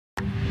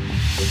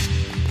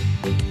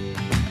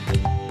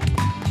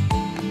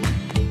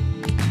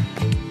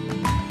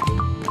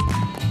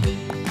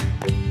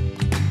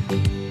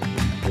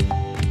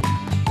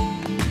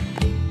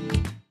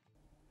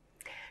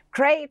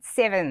Grade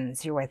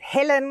 7s, you're with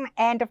Helen,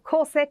 and of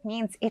course that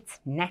means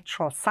it's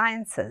natural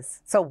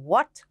sciences. So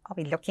what are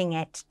we looking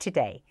at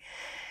today?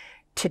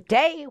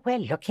 Today we're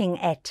looking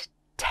at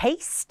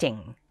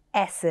tasting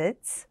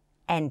acids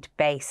and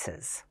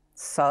bases.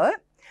 So,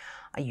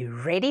 are you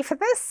ready for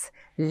this?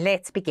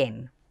 Let's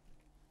begin.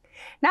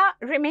 Now,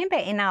 remember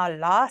in our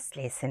last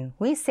lesson,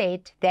 we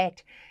said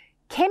that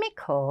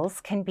chemicals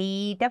can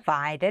be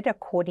divided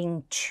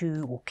according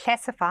to, or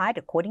classified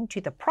according to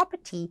the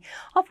property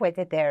of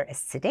whether they're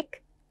acidic,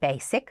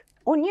 basic,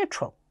 or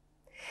neutral.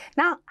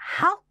 Now,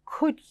 how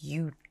could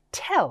you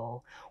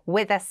tell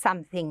whether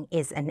something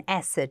is an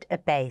acid, a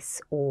base,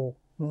 or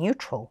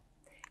neutral?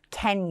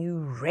 Can you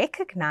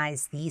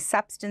recognize these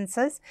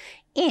substances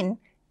in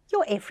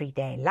your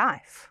everyday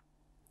life?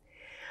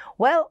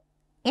 Well,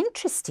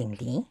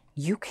 interestingly,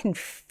 you can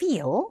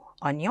feel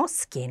on your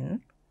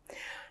skin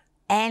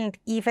and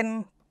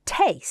even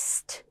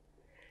taste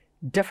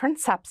different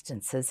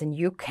substances, and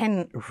you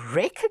can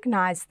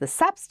recognize the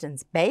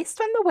substance based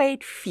on the way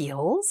it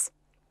feels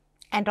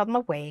and on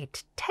the way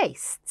it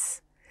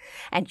tastes.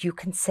 And you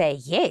can say,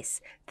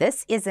 yes,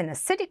 this is an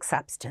acidic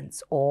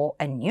substance or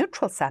a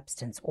neutral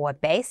substance or a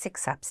basic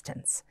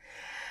substance.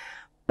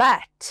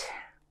 But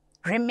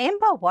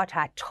remember what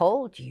I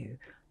told you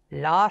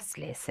last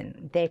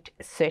lesson, that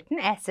certain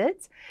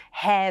acids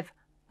have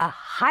a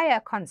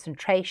higher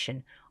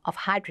concentration of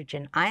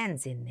hydrogen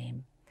ions in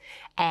them,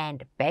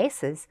 and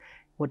bases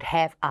would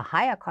have a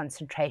higher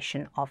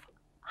concentration of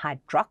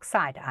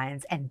hydroxide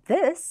ions, and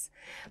this,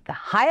 the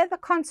higher the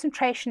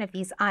concentration of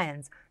these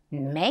ions,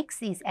 makes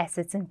these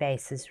acids and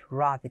bases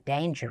rather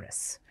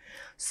dangerous.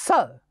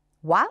 So,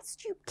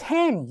 whilst you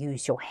can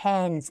use your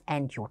hands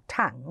and your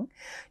tongue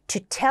to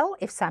tell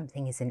if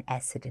something is an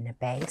acid and a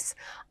base,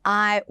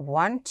 I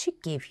want to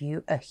give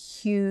you a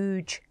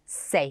huge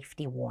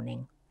safety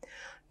warning.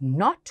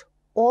 Not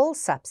all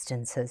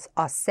substances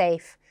are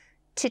safe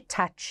to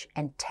touch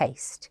and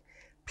taste.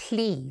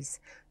 Please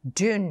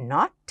do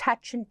not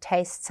touch and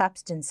taste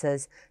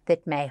substances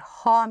that may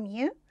harm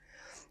you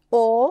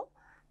or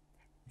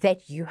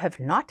that you have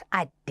not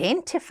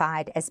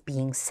identified as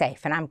being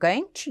safe. And I'm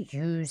going to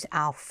use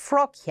our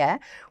frog here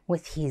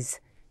with his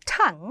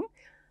tongue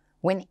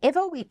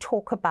whenever we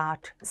talk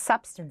about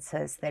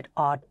substances that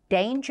are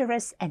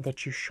dangerous and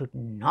that you should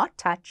not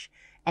touch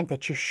and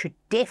that you should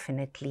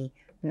definitely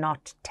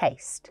not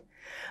taste.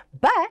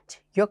 But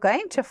you're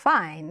going to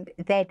find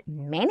that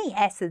many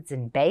acids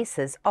and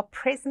bases are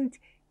present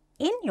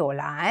in your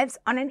lives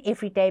on an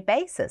everyday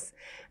basis.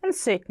 And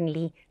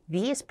certainly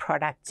these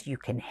products you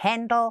can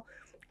handle,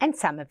 and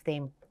some of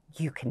them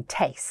you can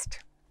taste.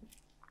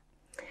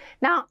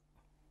 Now,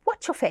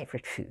 what's your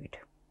favorite food?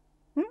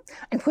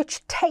 And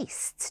which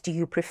tastes do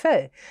you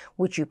prefer?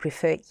 Would you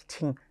prefer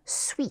eating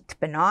sweet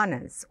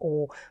bananas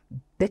or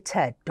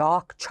bitter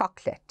dark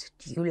chocolate?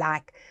 Do you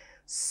like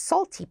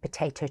salty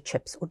potato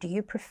chips, or do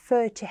you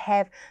prefer to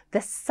have the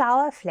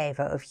sour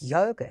flavor of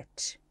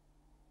yogurt?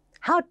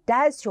 How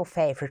does your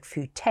favorite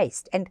food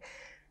taste, and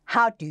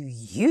how do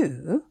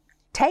you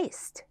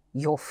taste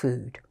your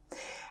food?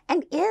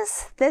 And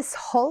is this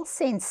whole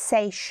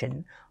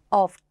sensation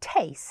of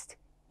taste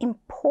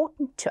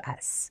important to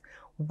us?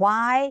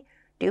 Why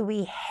do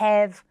we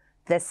have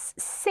this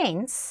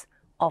sense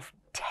of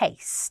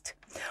taste?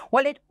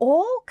 Well, it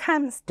all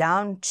comes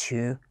down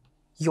to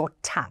your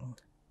tongue.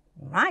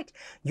 Right?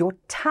 Your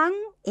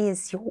tongue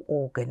is your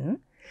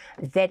organ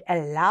that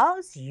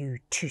allows you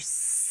to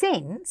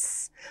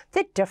sense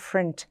the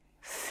different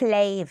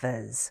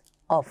flavors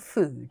of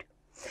food.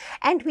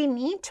 And we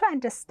need to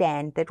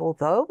understand that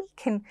although we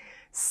can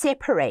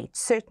separate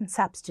certain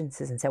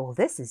substances and say, well,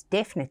 this is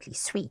definitely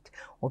sweet,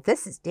 or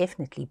this is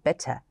definitely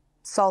bitter,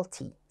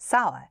 salty,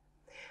 sour,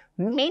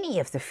 many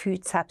of the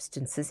food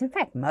substances, in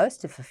fact,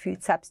 most of the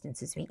food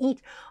substances we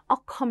eat, are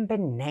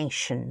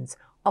combinations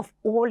of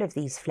all of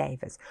these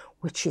flavors,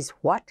 which is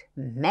what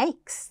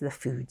makes the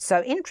food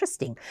so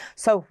interesting.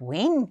 So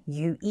when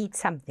you eat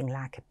something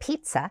like a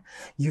pizza,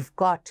 you've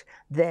got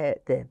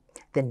the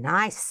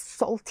nice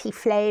salty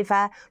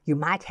flavor. You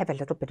might have a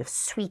little bit of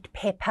sweet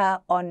pepper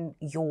on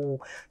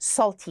your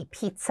salty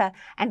pizza.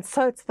 And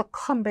so it's the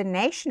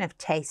combination of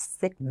tastes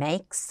that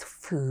makes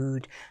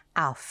food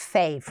our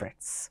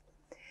favorites.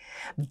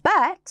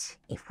 But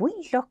if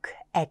we look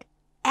at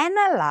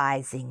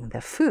analyzing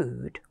the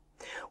food,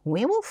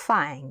 we will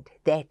find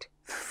that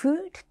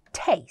food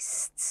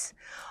tastes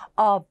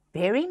are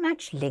very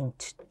much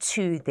linked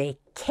to the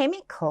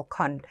chemical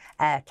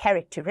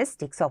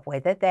characteristics of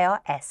whether they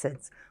are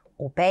acids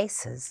or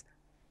bases.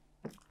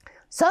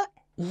 So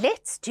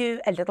let's do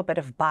a little bit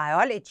of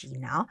biology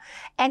now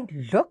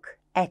and look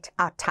at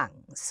our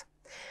tongues.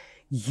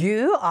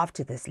 You,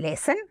 after this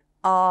lesson,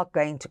 are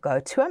going to go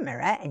to a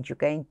mirror and you're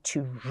going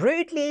to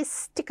rudely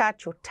stick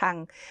out your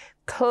tongue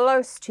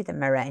close to the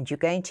mirror, and you're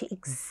going to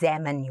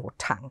examine your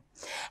tongue.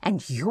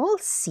 And you'll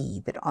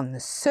see that on the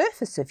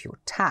surface of your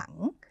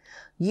tongue,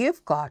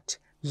 you've got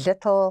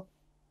little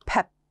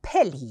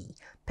papillae.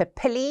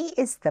 Papillae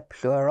is the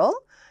plural,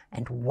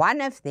 and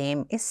one of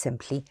them is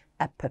simply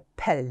a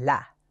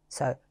papilla.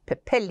 So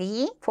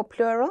papillae for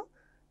plural,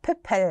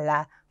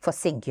 papilla for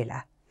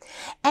singular.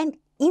 And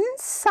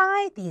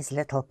inside these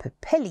little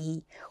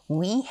papillae,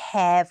 we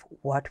have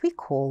what we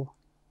call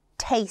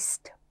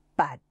taste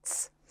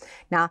buds.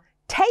 Now,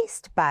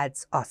 taste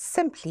buds are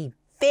simply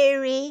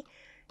very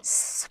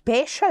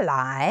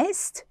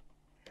specialized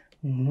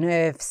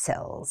nerve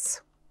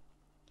cells.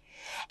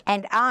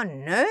 And our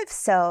nerve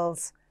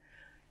cells,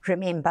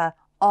 remember,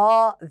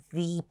 are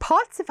the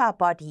parts of our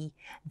body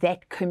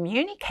that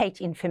communicate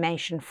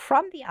information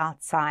from the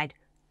outside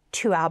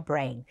to our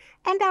brain.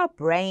 And our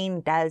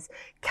brain does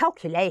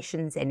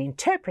calculations and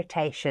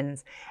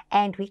interpretations,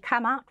 and we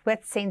come out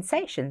with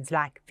sensations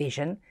like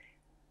vision,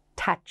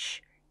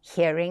 touch,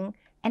 hearing,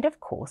 and of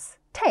course,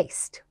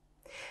 taste.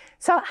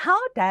 So how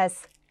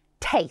does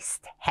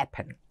taste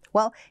happen?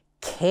 Well,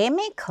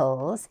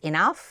 chemicals in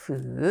our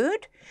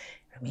food,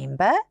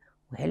 remember,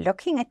 we're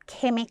looking at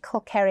chemical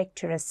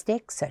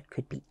characteristics, so it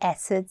could be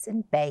acids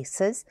and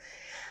bases.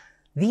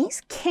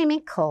 These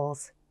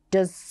chemicals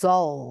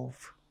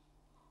dissolve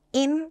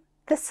in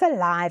the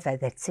saliva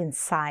that's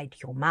inside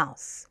your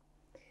mouth.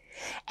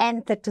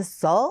 And the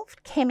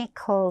dissolved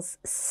chemicals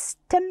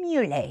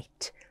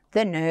stimulate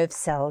the nerve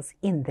cells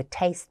in the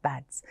taste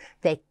buds.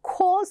 They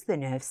cause the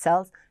nerve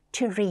cells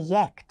to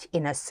react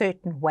in a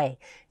certain way,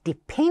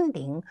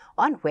 depending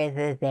on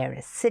whether they're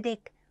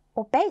acidic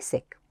or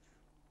basic.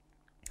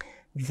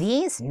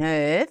 These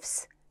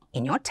nerves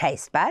in your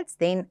taste buds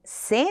then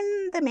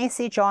send the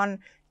message on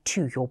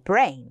to your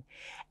brain,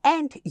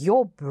 and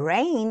your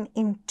brain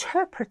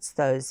interprets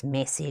those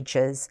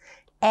messages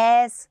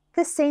as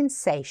the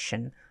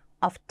sensation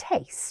of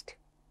taste.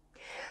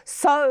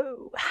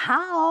 So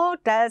how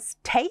does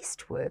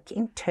taste work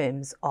in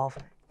terms of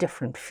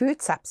different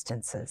food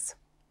substances?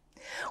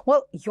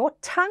 Well, your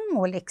tongue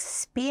will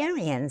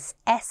experience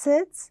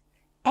acids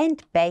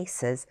and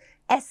bases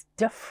as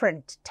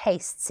different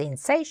taste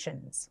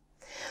sensations.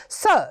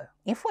 So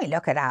if we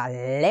look at our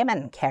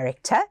lemon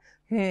character,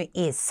 who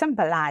is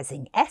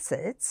symbolizing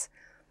acids,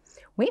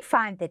 we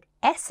find that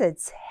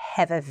acids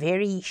have a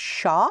very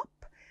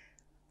sharp,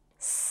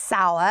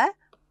 sour,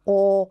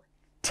 or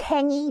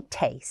tangy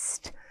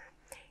taste.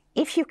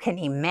 If you can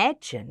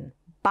imagine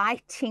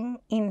biting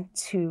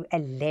into a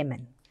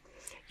lemon,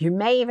 you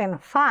may even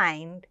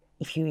find,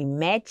 if you're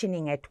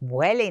imagining it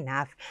well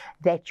enough,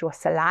 that your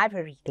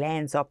salivary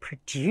glands are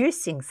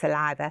producing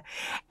saliva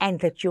and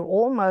that you're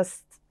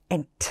almost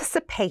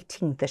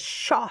anticipating the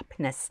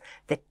sharpness,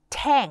 the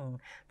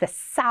tang, the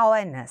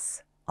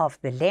sourness of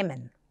the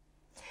lemon.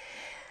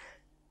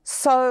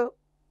 So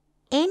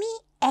any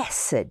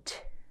acid,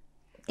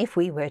 if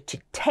we were to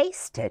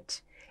taste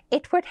it,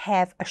 it would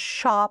have a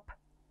sharp,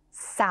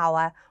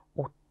 sour,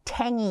 or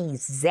tangy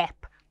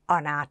zap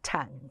on our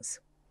tongues.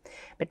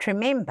 But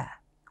remember,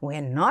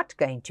 we're not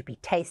going to be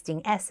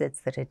tasting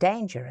acids that are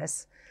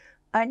dangerous,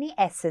 only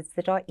acids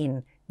that are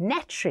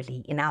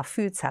naturally in our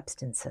food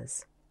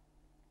substances.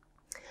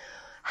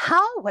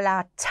 How will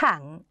our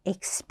tongue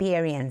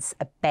experience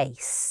a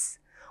base?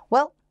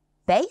 Well,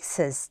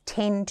 bases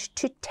tend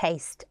to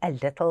taste a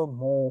little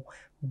more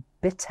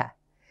bitter.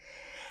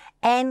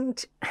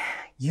 And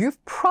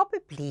you've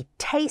probably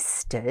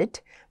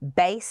tasted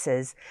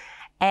bases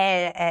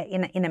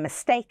in a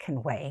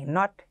mistaken way,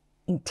 not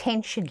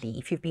intentionally.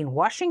 If you've been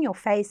washing your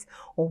face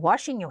or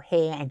washing your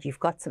hair and you've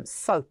got some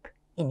soap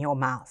in your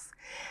mouth,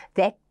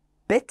 that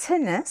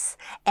bitterness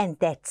and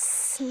that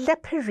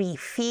slippery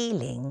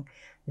feeling,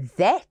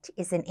 that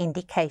is an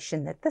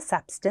indication that the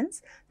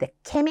substance, the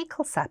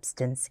chemical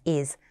substance,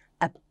 is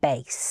a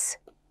base.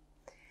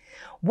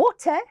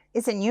 Water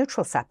is a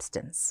neutral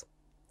substance.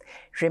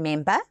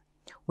 Remember,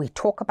 we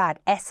talk about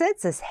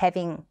acids as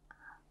having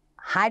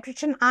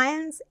hydrogen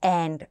ions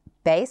and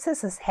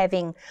bases as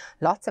having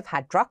lots of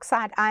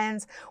hydroxide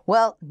ions.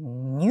 Well,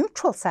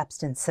 neutral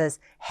substances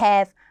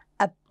have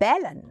a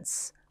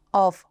balance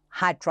of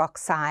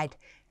hydroxide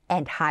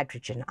and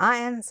hydrogen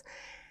ions.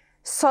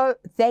 So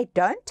they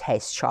don't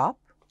taste sharp,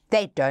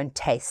 they don't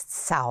taste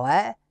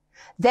sour,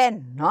 they're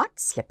not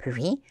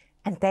slippery,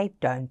 and they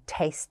don't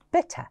taste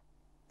bitter.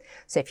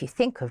 So if you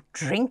think of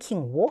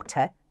drinking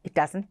water, it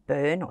doesn't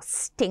burn or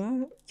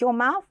sting your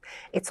mouth.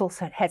 It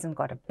hasn't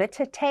got a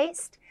bitter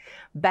taste,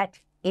 but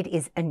it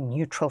is a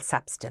neutral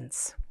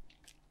substance.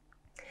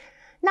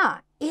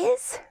 Now,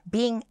 is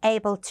being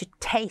able to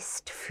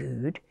taste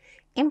food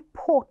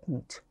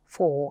important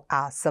for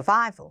our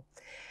survival?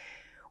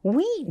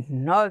 We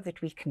know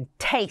that we can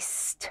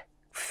taste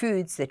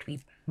foods that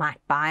we might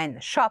buy in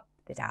the shop,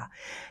 that our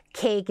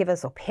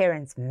caregivers or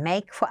parents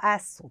make for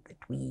us, or that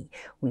we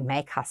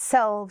make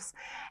ourselves.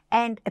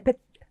 But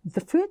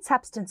the food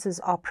substances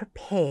are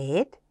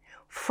prepared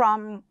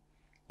from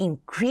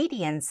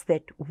ingredients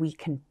that we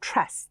can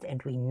trust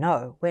and we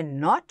know. We're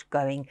not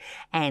going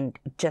and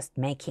just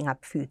making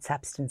up food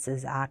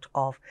substances out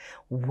of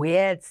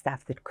weird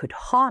stuff that could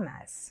harm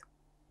us.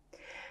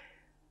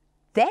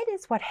 That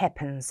is what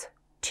happens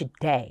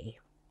today.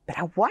 But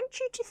I want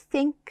you to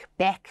think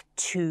back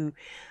to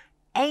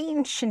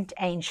ancient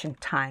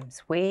times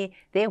where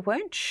there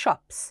weren't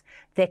shops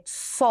that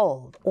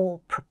sold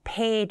all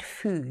prepared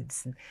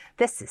foods.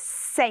 This is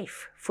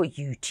safe for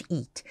you to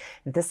eat,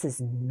 and this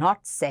is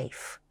not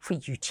safe for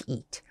you to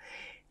eat.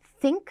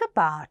 Think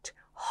about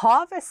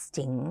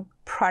harvesting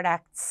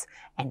products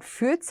and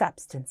food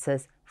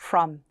substances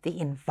from the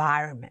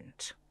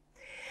environment.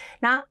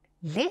 Now,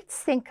 let's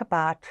think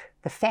about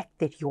the fact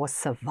that your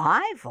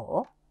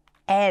survival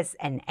as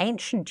an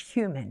ancient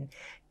human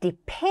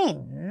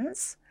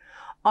depends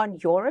on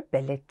your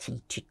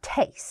ability to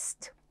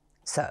taste.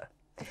 So,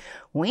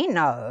 we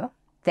know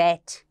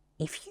that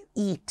if you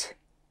eat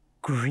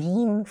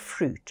green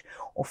fruit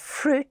or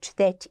fruit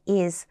that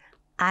is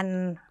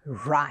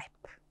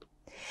unripe,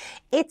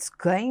 it's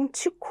going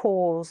to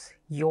cause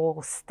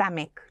your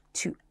stomach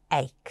to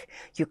ache.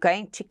 You're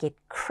going to get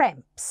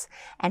cramps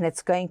and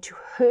it's going to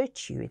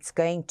hurt you. It's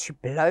going to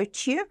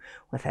bloat you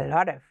with a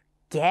lot of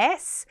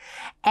gas,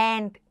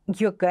 and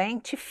you're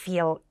going to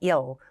feel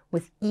ill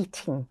with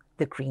eating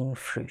the green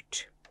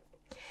fruit.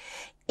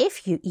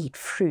 If you eat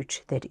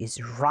fruit that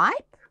is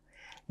ripe,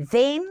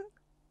 then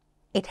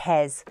it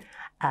has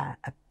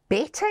a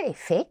better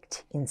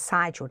effect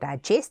inside your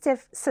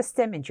digestive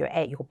system, and your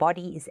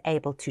body is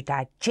able to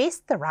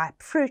digest the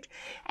ripe fruit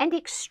and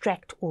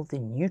extract all the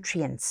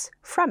nutrients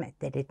from it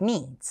that it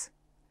needs.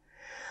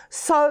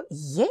 So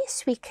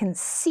yes, we can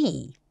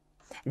see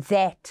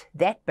that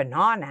that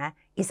banana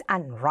is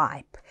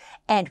unripe,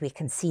 and we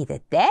can see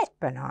that that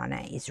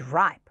banana is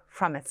ripe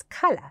from its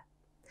color.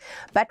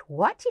 But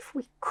what if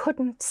we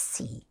couldn't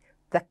see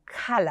the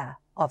color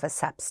of a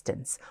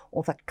substance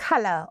or the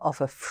color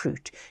of a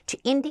fruit to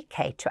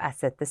indicate to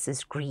us that this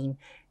is green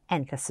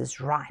and this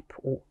is ripe,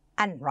 or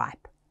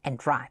unripe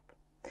and ripe?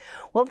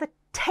 Well, the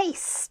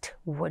taste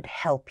would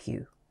help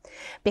you,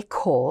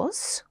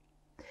 because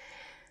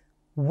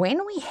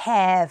when we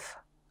have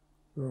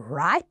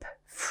ripe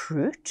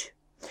fruit,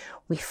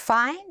 we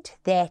find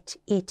that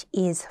it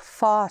is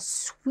far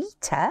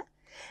sweeter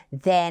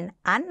than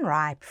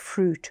unripe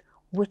fruit,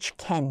 which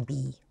can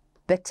be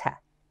bitter.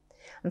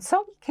 And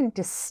so we can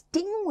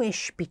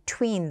distinguish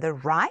between the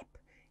ripe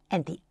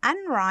and the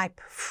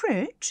unripe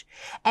fruit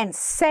and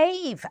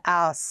save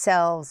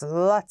ourselves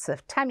lots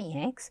of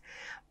tummy aches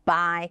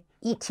by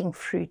eating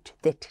fruit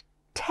that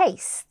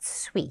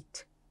tastes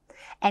sweet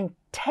and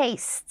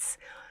tastes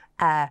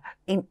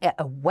in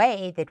a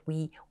way that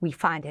we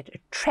find it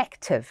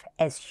attractive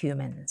as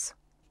humans.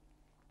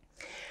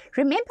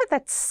 Remember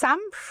that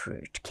some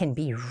fruit can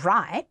be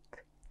ripe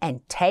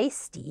and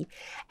tasty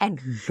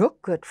and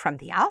look good from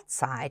the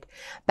outside,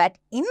 but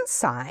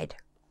inside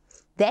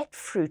that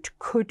fruit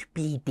could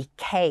be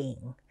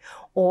decaying,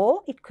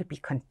 or it could be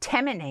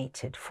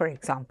contaminated, for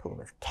example,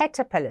 with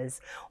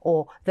caterpillars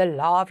or the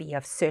larvae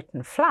of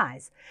certain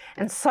flies.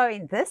 And so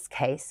in this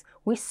case,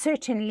 we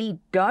certainly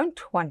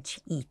don't want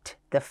to eat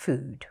the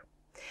food.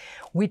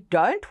 We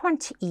don't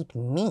want to eat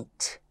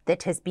meat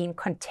that has been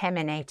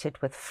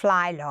contaminated with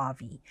fly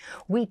larvae.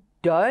 We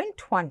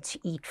don't want to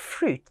eat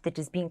fruit that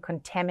has been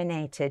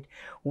contaminated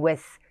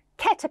with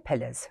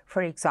caterpillars,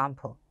 for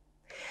example.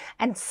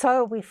 And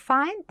so we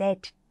find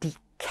that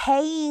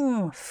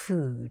decaying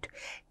food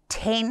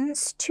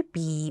tends to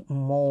be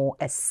more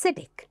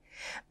acidic,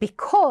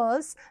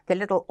 because the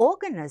little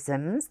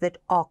organisms that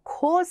are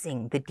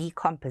causing the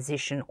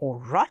decomposition or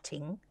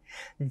rotting,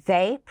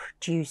 they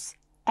produce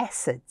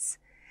acids.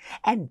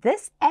 And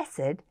this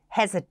acid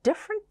has a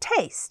different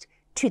taste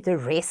to the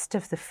rest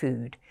of the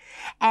food.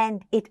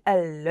 And it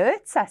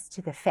alerts us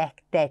to the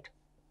fact that,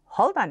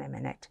 hold on a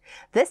minute,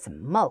 this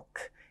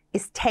milk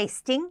is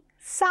tasting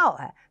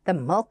sour. The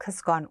milk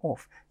has gone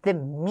off. The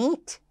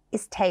meat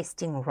is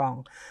tasting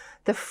wrong.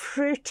 The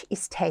fruit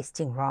is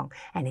tasting wrong.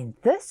 And in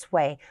this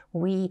way,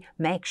 we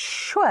make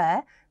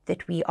sure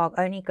that we are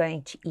only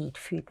going to eat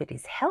food that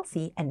is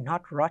healthy and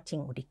not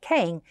rotting or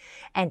decaying,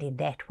 and in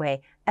that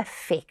way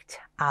affect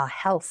our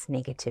health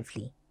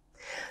negatively.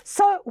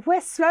 So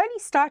we're slowly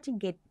starting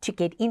to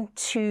get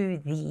into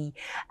the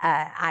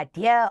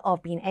idea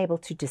of being able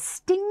to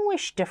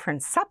distinguish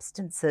different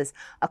substances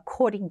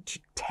according to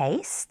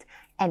taste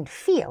and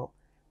feel.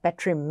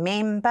 But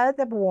remember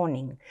the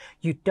warning: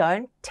 you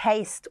don't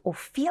taste or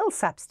feel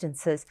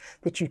substances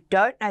that you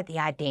don't know the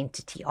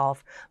identity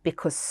of,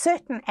 because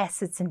certain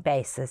acids and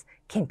bases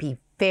can be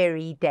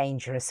very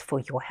dangerous for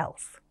your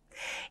health.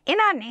 In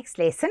our next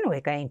lesson,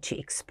 we're going to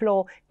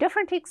explore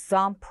different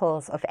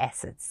examples of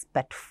acids.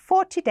 But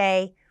for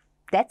today,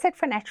 that's it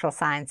for Natural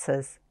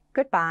Sciences.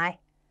 Goodbye.